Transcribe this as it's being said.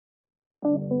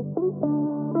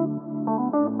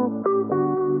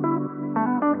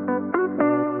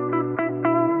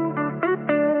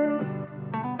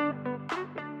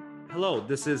Hello,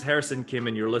 this is Harrison Kim,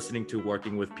 and you're listening to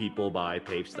Working with People by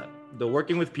PaveStep. The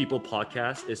Working with People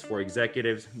podcast is for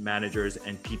executives, managers,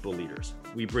 and people leaders.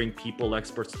 We bring people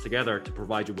experts together to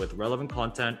provide you with relevant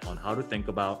content on how to think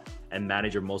about and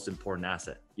manage your most important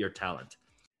asset, your talent.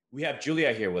 We have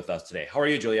Julia here with us today. How are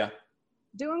you, Julia?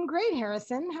 Doing great,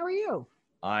 Harrison. How are you?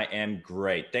 I am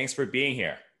great. Thanks for being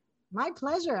here. My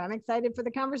pleasure. I'm excited for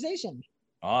the conversation.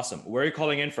 Awesome. Where are you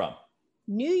calling in from?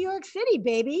 New York City,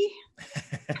 baby.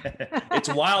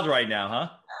 It's wild right now, huh?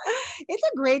 It's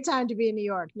a great time to be in New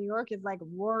York. New York is like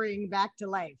roaring back to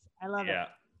life. I love it. Yeah,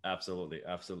 absolutely.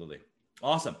 Absolutely.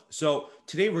 Awesome. So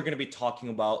today we're going to be talking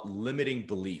about limiting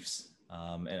beliefs.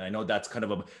 And I know that's kind of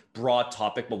a broad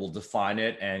topic, but we'll define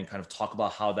it and kind of talk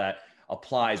about how that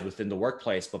applies within the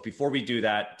workplace. But before we do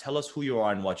that, tell us who you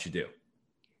are and what you do.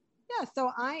 Yeah,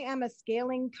 so I am a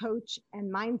scaling coach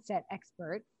and mindset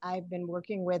expert. I've been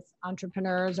working with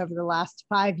entrepreneurs over the last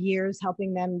 5 years,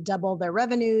 helping them double their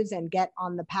revenues and get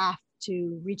on the path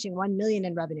to reaching 1 million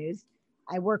in revenues.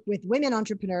 I work with women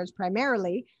entrepreneurs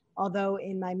primarily, although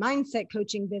in my mindset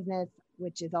coaching business,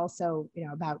 which is also,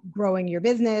 about growing your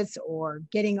business or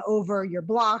getting over your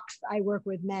blocks, I work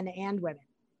with men and women.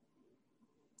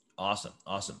 Awesome.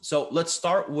 Awesome. So let's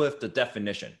start with the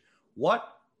definition. What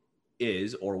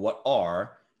is or what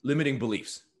are limiting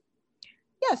beliefs?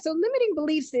 Yeah, so limiting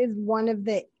beliefs is one of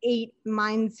the 8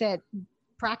 mindset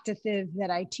practices that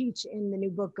I teach in the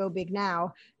new book, Go Big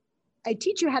Now. I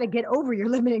teach you how to get over your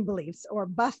limiting beliefs or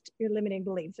bust your limiting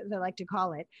beliefs, as I like to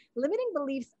call it. Limiting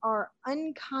beliefs are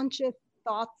unconscious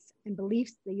thoughts and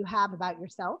beliefs that you have about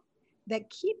yourself that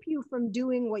keep you from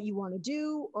doing what you want to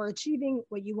do or achieving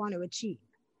what you want to achieve.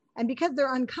 And because they're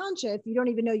unconscious, you don't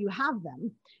even know you have them.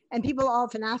 And people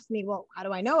often ask me, well, how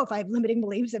do I know if I have limiting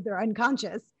beliefs if they're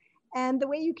unconscious? And the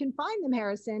way you can find them,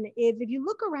 Harrison, is if you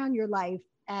look around your life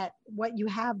at what you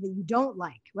have that you don't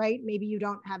like, right? Maybe you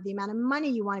don't have the amount of money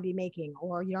you want to be making,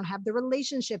 or you don't have the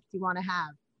relationships you want to have,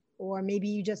 or maybe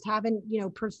you just haven't,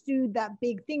 pursued that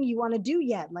big thing you want to do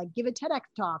yet, like give a TEDx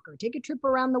talk or take a trip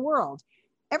around the world.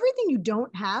 Everything you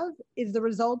don't have is the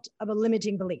result of a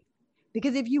limiting belief.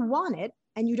 Because if you want it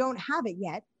and you don't have it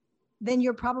yet, then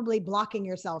you're probably blocking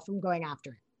yourself from going after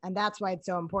it. And that's why it's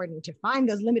so important to find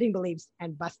those limiting beliefs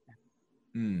and bust them.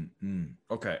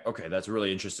 Okay. That's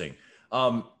really interesting.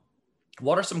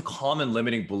 What are some common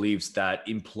limiting beliefs that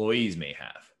employees may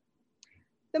have?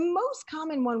 The most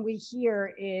common one we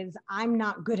hear is, I'm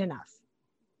not good enough.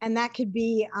 And that could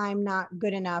be, I'm not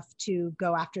good enough to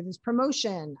go after this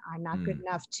promotion. I'm not good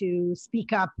enough to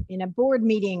speak up in a board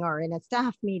meeting or in a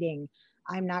staff meeting.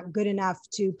 I'm not good enough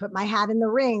to put my hat in the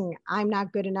ring. I'm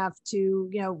not good enough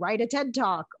to, write a TED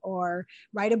talk or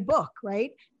write a book,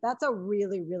 right? That's a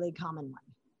really, really common one.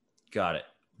 Got it.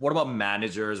 What about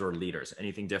managers or leaders?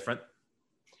 Anything different?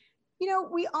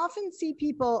 We often see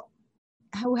people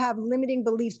who have limiting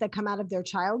beliefs that come out of their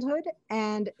childhood.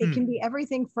 And it can be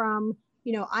everything from,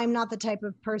 I'm not the type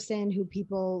of person who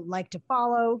people like to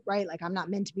follow, right? Like I'm not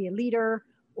meant to be a leader,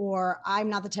 or I'm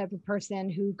not the type of person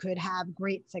who could have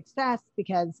great success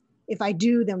because if I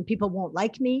do, then people won't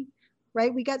like me,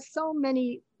 right? We got so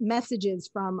many messages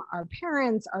from our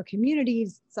parents, our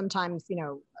communities, sometimes,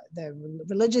 the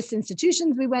religious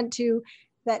institutions we went to,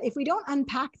 that if we don't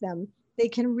unpack them, they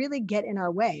can really get in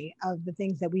our way of the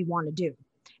things that we want to do.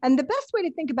 And the best way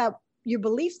to think about your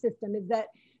belief system is that,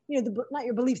 not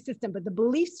your belief system, but the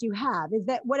beliefs you have, is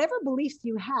that whatever beliefs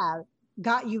you have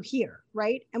got you here,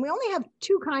 right? And we only have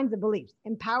 2 kinds of beliefs,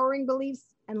 empowering beliefs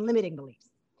and limiting beliefs.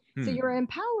 So your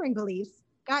empowering beliefs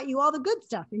got you all the good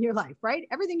stuff in your life, right?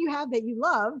 Everything you have that you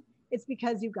love, it's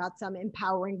because you've got some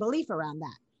empowering belief around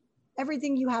that.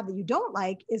 Everything you have that you don't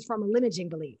like is from a limiting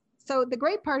belief. So the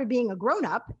great part of being a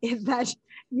grown-up is that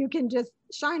you can just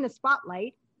shine a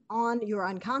spotlight on your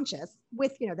unconscious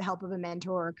with, the help of a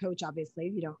mentor or a coach.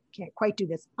 Obviously, you can't quite do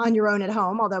this on your own at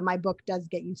home, although my book does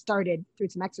get you started through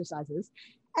some exercises.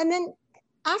 And then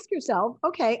ask yourself,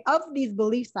 okay, of these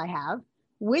beliefs I have,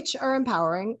 which are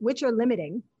empowering, which are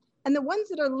limiting, and the ones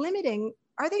that are limiting,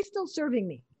 are they still serving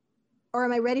me? Or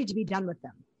am I ready to be done with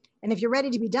them? And if you're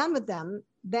ready to be done with them,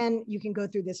 then you can go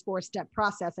through this 4-step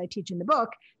process I teach in the book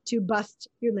to bust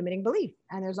your limiting belief.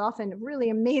 And there's often really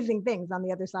amazing things on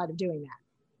the other side of doing that.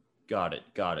 Got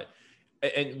it.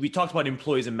 And we talked about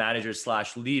employees and managers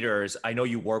 / leaders. I know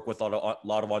you work with a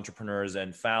lot of entrepreneurs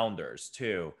and founders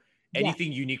too.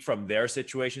 Anything unique from their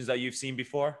situations that you've seen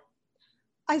before?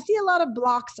 I see a lot of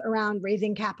blocks around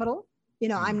raising capital.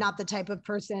 I'm not the type of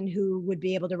person who would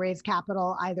be able to raise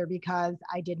capital either because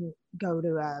I didn't go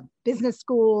to a business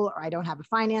school, or I don't have a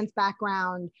finance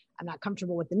background, I'm not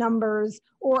comfortable with the numbers,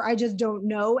 or I just don't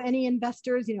know any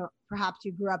investors. Perhaps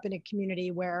you grew up in a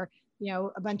community where,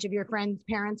 a bunch of your friends'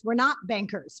 parents were not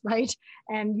bankers, right?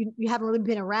 And you haven't really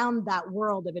been around that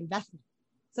world of investment.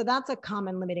 So that's a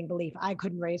common limiting belief. I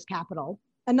couldn't raise capital.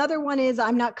 Another one is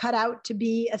I'm not cut out to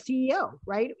be a CEO,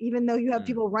 right? Even though you have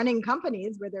people running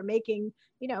companies where they're making,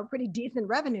 pretty decent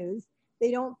revenues,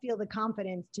 they don't feel the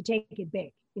confidence to take it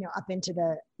big, up into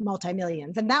the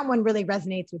multi-millions. And that one really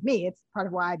resonates with me. It's part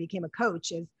of why I became a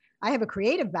coach. Is I have a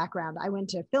creative background. I went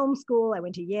to film school. I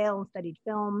went to Yale and studied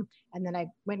film. And then I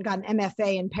went and got an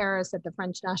MFA in Paris at the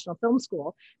French National Film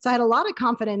School. So I had a lot of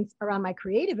confidence around my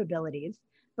creative abilities.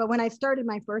 But when I started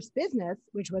my first business,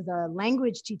 which was a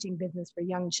language teaching business for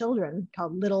young children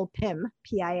called Little Pim,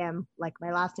 P-I-M, like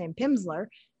my last name, Pimsleur,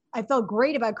 I felt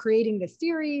great about creating the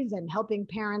series and helping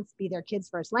parents be their kids'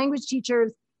 first language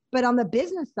teachers. But on the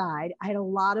business side, I had a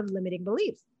lot of limiting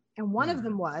beliefs. And one of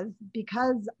them was,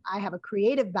 because I have a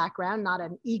creative background, not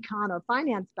an econ or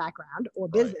finance background or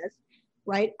business,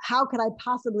 right? How could I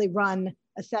possibly run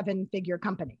a 7-figure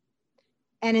company?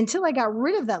 And until I got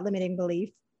rid of that limiting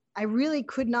belief, I really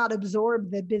could not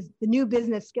absorb the new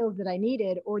business skills that I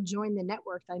needed or join the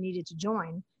networks I needed to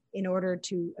join in order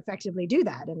to effectively do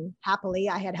that. And happily,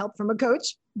 I had help from a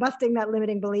coach busting that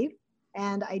limiting belief.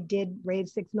 And I did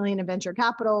raise $6 million in venture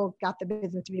capital, got the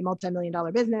business to be a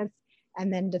multi-million-dollar business,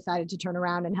 and then decided to turn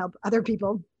around and help other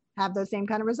people have those same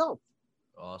kind of results.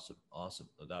 Awesome.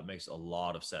 That makes a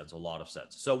lot of sense.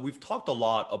 So we've talked a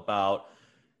lot about,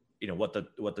 what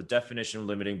the definition of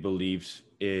limiting beliefs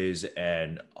is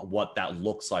and what that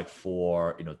looks like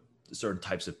for, certain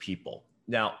types of people.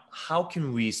 Now, how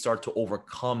can we start to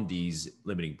overcome these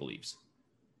limiting beliefs?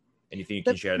 Anything you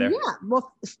can share there? Yeah.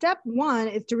 Well, step one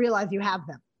is to realize you have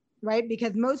them, right?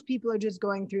 Because most people are just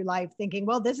going through life thinking,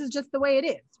 well, this is just the way it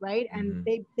is, right? And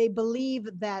they believe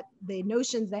that the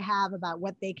notions they have about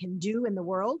what they can do in the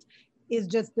world is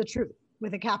just the truth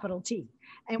with a capital T.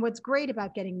 And what's great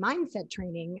about getting mindset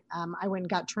training, I went and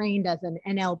got trained as an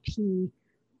NLP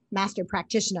master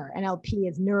practitioner. NLP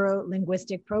is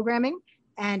neuro-linguistic programming,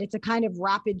 and it's a kind of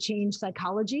rapid change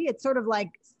psychology. It's sort of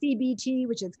like CBT,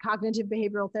 which is cognitive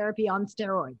behavioral therapy on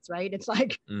steroids, right? It's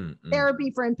like therapy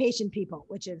for impatient people,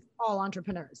 which is all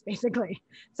entrepreneurs, basically.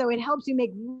 So it helps you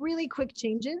make really quick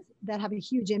changes that have a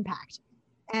huge impact.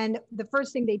 And the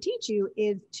first thing they teach you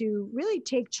is to really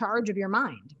take charge of your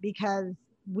mind, because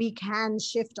we can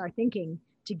shift our thinking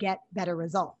to get better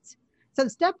results. So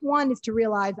step one is to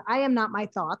realize I am not my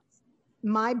thoughts.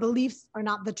 My beliefs are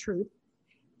not the truth.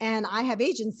 And I have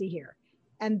agency here.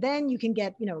 And then you can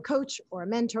get, a coach or a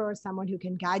mentor, someone who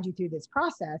can guide you through this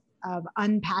process of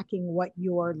unpacking what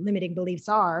your limiting beliefs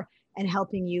are and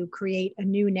helping you create a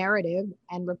new narrative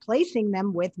and replacing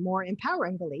them with more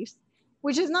empowering beliefs,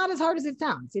 which is not as hard as it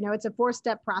sounds. It's a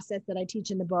 4-step process that I teach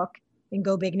in the book in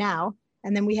Go Big Now.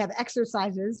 And then we have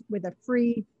exercises with a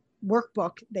free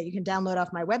workbook that you can download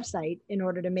off my website in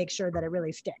order to make sure that it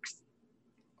really sticks.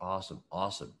 Awesome.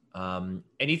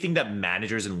 Anything that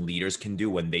managers and leaders can do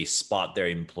when they spot their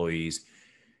employees,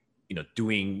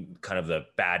 doing kind of the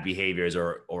bad behaviors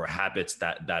or habits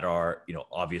that are,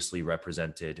 obviously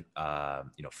represented,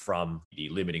 from the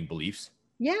limiting beliefs?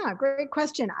 Yeah, great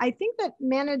question. I think that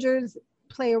managers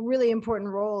play a really important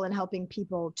role in helping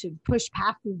people to push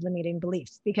past these limiting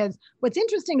beliefs, because what's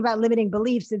interesting about limiting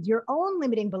beliefs is your own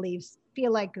limiting beliefs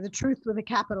feel like the truth with a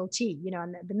capital T,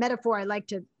 and the metaphor I like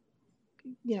to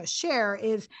share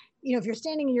is, if you're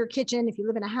standing in your kitchen, if you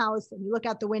live in a house and you look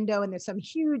out the window and there's some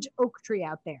huge oak tree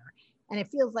out there, and it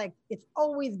feels like it's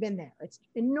always been there. It's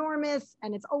enormous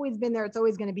and it's always been there. It's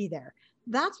always going to be there.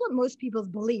 That's what most people's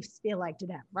beliefs feel like to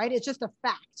them, right? It's just a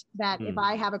fact that if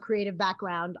I have a creative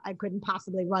background, I couldn't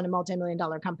possibly run a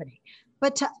multi-million-dollar company.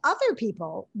 But to other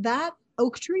people, that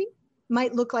oak tree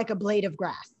might look like a blade of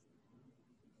grass.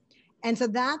 And so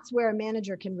that's where a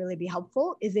manager can really be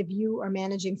helpful, is if you are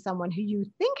managing someone who you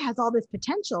think has all this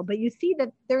potential, but you see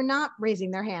that they're not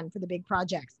raising their hand for the big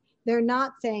projects. They're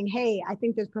not saying, hey, I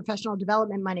think there's professional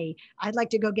development money. I'd like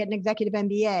to go get an executive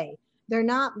MBA. They're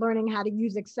not learning how to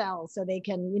use Excel so they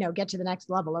can, get to the next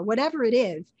level or whatever it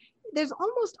is. There's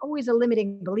almost always a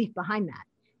limiting belief behind that.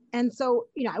 And so,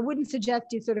 I wouldn't suggest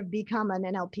you sort of become an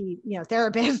NLP,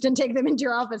 therapist and take them into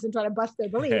your office and try to bust their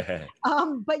belief.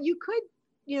 But you could,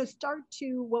 start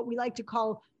to what we like to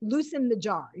call loosen the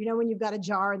jar. When you've got a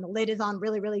jar and the lid is on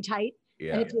really, really tight.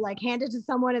 Yeah. And if you hand it to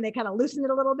someone and they kind of loosen it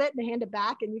a little bit and they hand it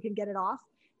back and you can get it off,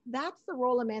 that's the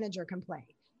role a manager can play.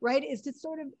 right? Is to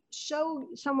sort of show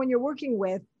someone you're working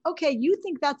with, okay, you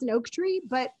think that's an oak tree,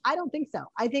 but I don't think so.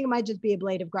 I think it might just be a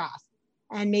blade of grass.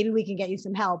 And maybe we can get you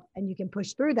some help and you can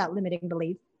push through that limiting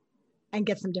belief and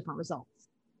get some different results.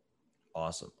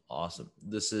 Awesome. Awesome.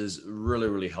 This is really,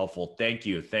 really helpful. Thank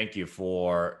you. Thank you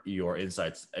for your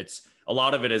insights. It's a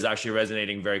lot of it is actually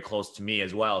resonating very close to me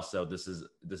as well. So this is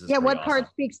yeah. What awesome. part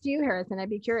speaks to you, Harrison? I'd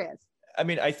be curious. I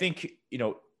mean, I think,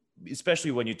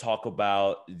 especially when you talk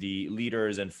about the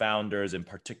leaders and founders in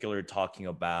particular, talking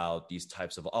about these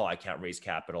types of, I can't raise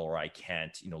capital, or I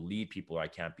can't, lead people, or I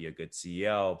can't be a good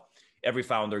CEO. Every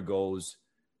founder goes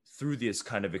through this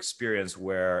kind of experience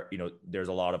where, there's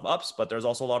a lot of ups, but there's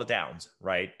also a lot of downs,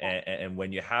 right? And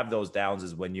when you have those downs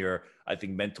is when you're, I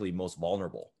think, mentally most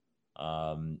vulnerable.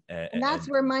 And that's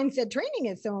where mindset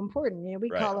training is so important. We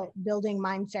right. call it building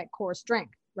mindset core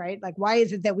strength, right? Like, why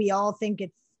is it that we all think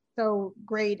it's so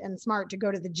great and smart to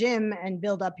go to the gym and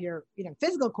build up your,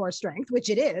 physical core strength, which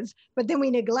it is, but then we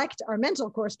neglect our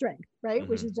mental core strength, right?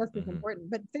 Which is just as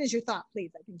important. But finish your thought,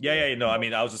 please. I think. Yeah. No, I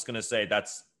mean, I was just going to say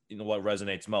that's, what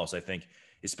resonates most. I think,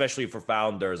 especially for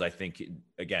founders, I think,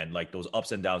 again, like those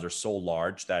ups and downs are so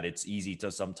large that it's easy to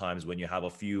sometimes, when you have a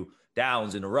few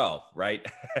downs in a row, right?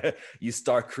 You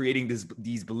start creating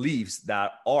these beliefs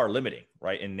that are limiting,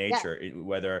 right? In nature,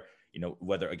 whether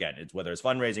it's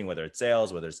fundraising, whether it's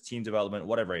sales, whether it's team development,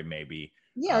 whatever it may be.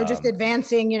 Yeah, or just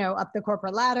advancing, up the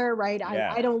corporate ladder, right?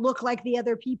 Yeah. I don't look like the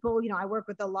other people. I work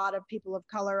with a lot of people of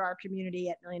color. Our community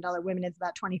at $1 Million Women is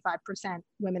about 25%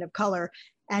 women of color.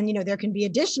 And, there can be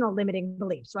additional limiting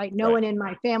beliefs, right? No one in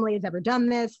my family has ever done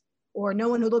this, or no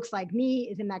one who looks like me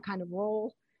is in that kind of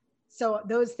role. So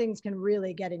those things can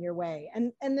really get in your way.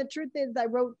 And the truth is, I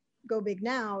wrote Go Big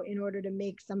Now in order to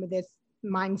make some of this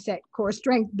mindset core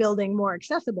strength building more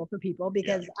accessible for people,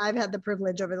 because I've had the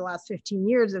privilege over the last 15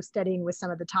 years of studying with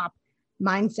some of the top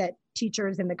mindset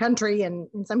teachers in the country, and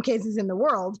in some cases in the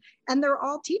world, and they're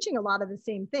all teaching a lot of the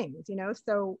same things,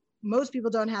 so most people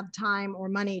don't have time or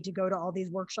money to go to all these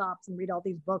workshops and read all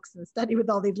these books and study with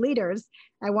all these leaders.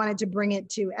 I wanted to bring it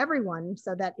to everyone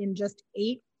so that in just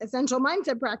 8 essential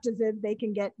mindset practices, they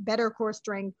can get better core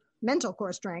strength, mental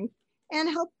core strength, and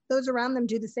help those around them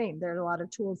do the same. There are a lot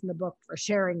of tools in the book for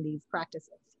sharing these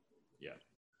practices. Yeah.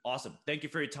 Awesome. Thank you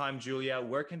for your time, Julia.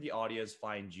 Where can the audience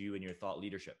find you and your thought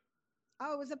leadership?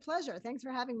 Oh, it was a pleasure. Thanks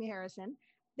for having me, Harrison.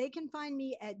 They can find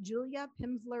me at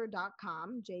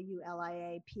juliapimsleur.com,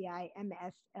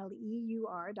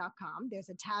 JuliaPimsleur.com. There's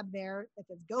a tab there that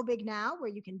says Go Big Now, where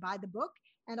you can buy the book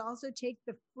and also take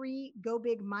the free Go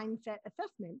Big Mindset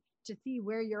assessment to see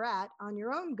where you're at on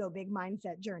your own Go Big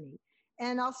Mindset journey.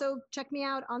 And also check me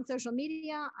out on social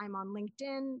media. I'm on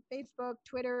LinkedIn, Facebook,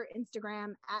 Twitter,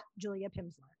 Instagram at Julia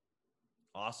Pimsleur.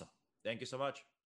 Awesome. Thank you so much.